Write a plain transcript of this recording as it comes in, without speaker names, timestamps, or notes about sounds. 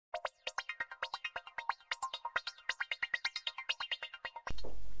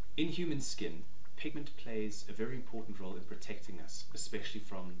In human skin, pigment plays a very important role in protecting us, especially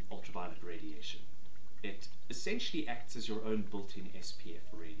from ultraviolet radiation. It essentially acts as your own built-in SPF,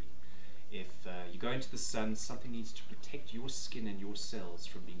 really. If you go into the sun, something needs to protect your skin and your cells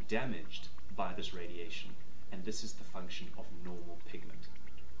from being damaged by this radiation, and this is the function of normal pigment.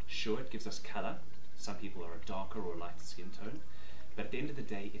 Sure, it gives us color. Some people are a darker or lighter skin tone, but at the end of the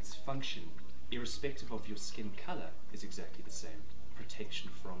day, its function, irrespective of your skin color, is exactly the same: protection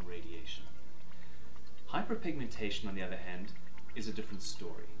from radiation. Hyperpigmentation, on the other hand, is a different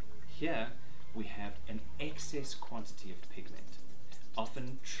story. Here we have an excess quantity of pigment,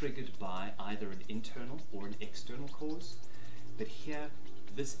 often triggered by either an internal or an external cause, but here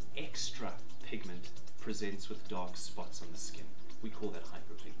this extra pigment presents with dark spots on the skin. We call that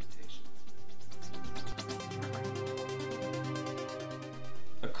hyperpigmentation.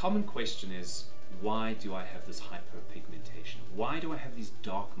 A common question is, why do I have this hyperpigmentation? Why do I have these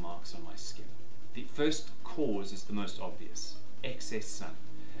dark marks on my skin? The first cause is the most obvious: excess sun.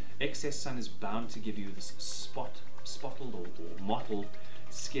 Excess sun is bound to give you this spotted or mottled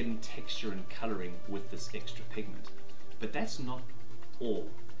skin texture and coloring with this extra pigment. But that's not all.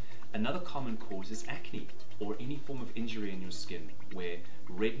 Another common cause is acne, or any form of injury in your skin where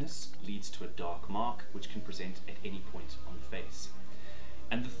redness leads to a dark mark which can present at any point on the face.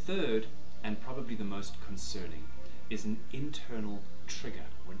 And the third, and probably the most concerning, is an internal trigger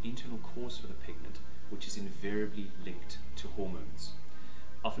or an internal cause for the pigment, which is invariably linked to hormones.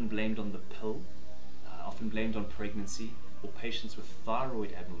 Often blamed on the pill, often blamed on pregnancy, or patients with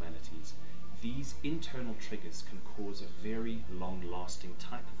thyroid abnormalities. These internal triggers can cause a very long-lasting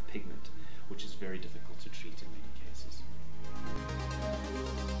type of pigment, which is very difficult to treat in many cases.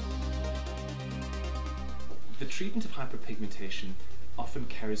 The treatment of hyperpigmentation often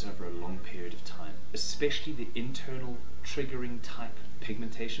carries over a long period of time, especially the internal triggering type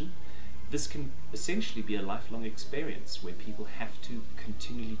pigmentation. This can essentially be a lifelong experience where people have to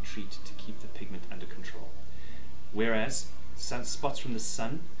continually treat to keep the pigment under control. Whereas spots from the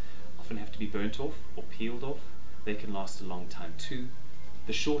sun often have to be burnt off or peeled off. They can last a long time too.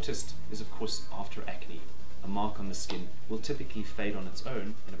 The shortest is, of course, after acne. A mark on the skin will typically fade on its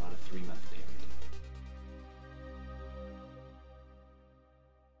own in about a 3-month period.